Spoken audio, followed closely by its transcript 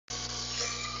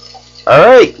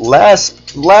Alright,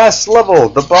 last level,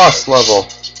 the boss level.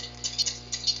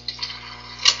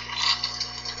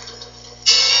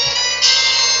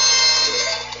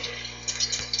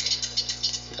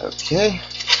 Okay.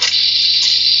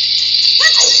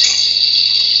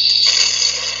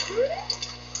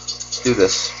 Let's do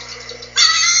this.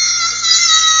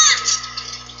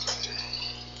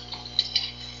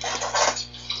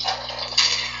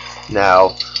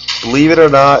 Now, believe it or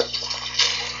not,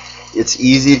 it's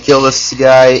easy to kill this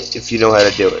guy if you know how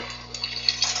to do it.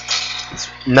 It's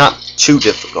not too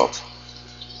difficult.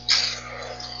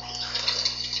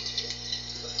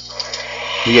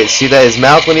 You guys see that his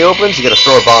mouth when he opens? You gotta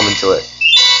throw a bomb into it.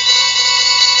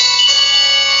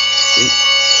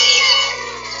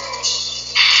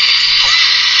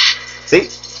 See?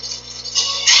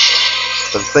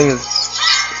 So the thing is,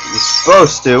 you're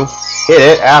supposed to hit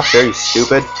it after, you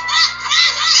stupid.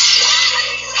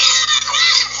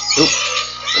 Oop.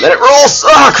 And then it rolls!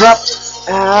 Oh crap!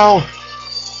 Ow!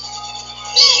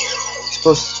 You're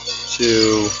supposed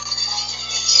to...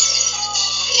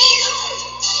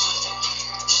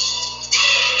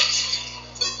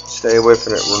 stay away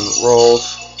from it when it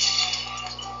rolls.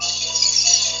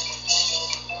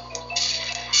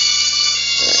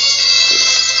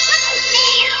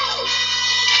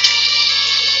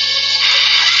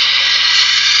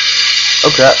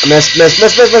 Oh crap, I missed.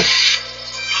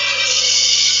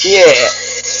 Yeah!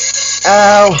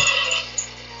 Ow!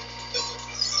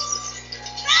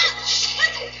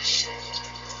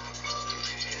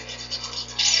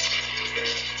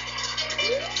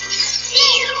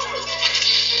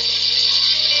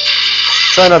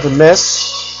 Try not to miss.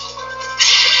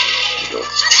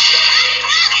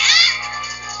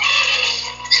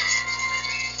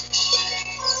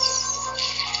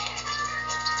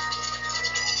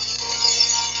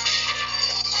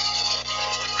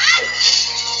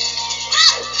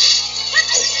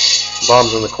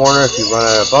 Bombs in the corner if you run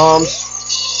out of bombs.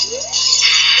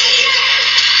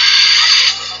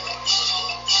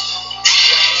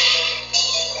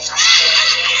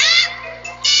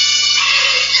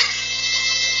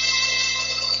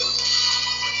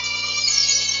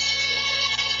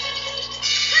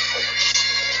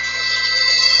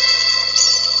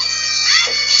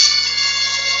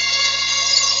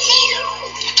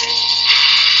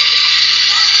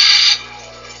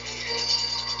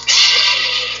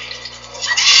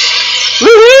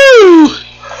 Woohoo!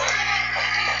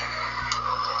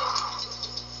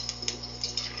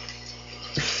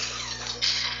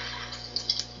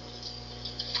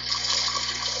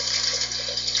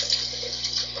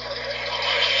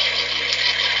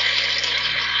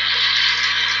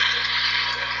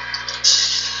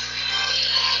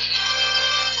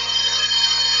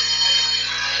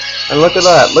 And look at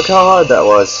that. Look how hard that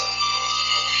was.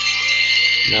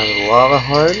 Now the lava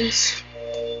hardens.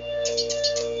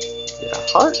 Get a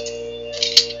heart.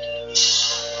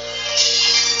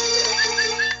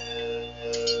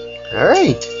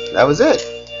 Alright, that was it.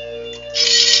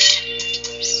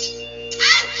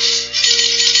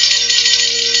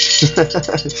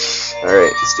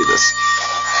 Alright, let's do this.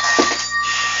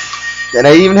 And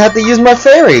I even have to use my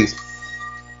fairies.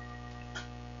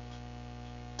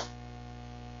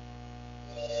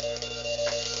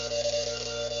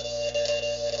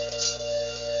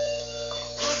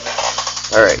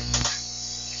 Alright.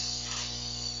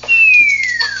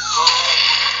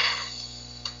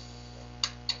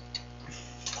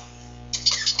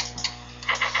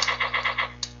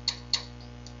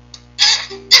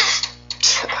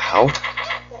 Ow.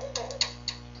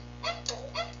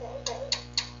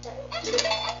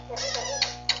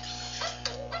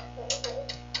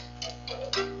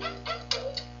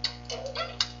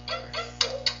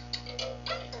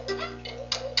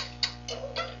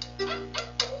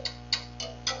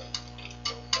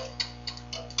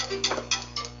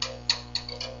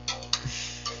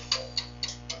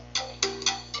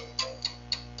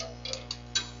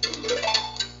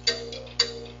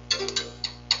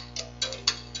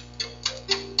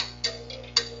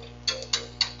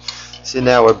 See,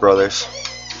 now we're brothers.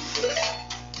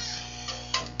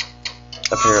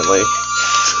 Apparently.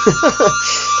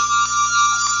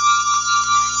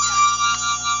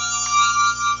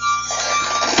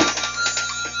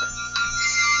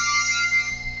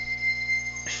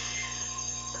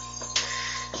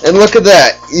 And look at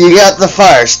that, you got the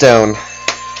Firestone.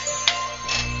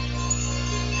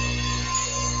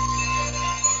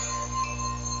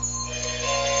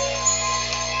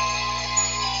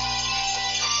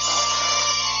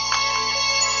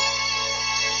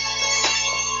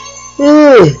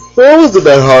 That wasn't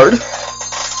that hard.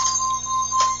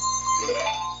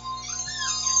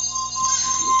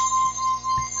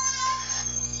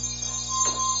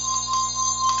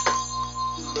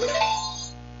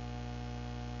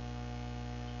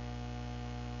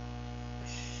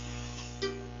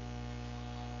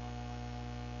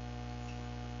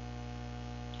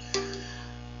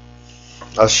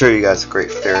 I'll show you guys a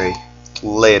great fairy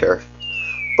later.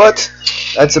 But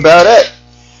that's about it.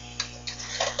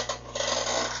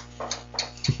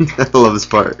 I love this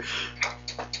part.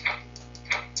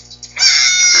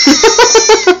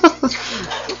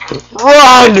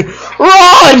 Run!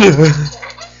 Run!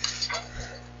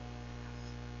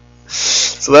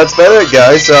 So that's about it,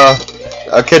 guys.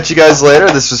 I'll catch you guys later.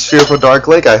 This was Fearful Dark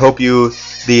Lake. I hope the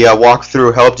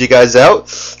walkthrough helped you guys out.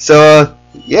 So,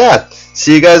 yeah.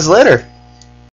 See you guys later.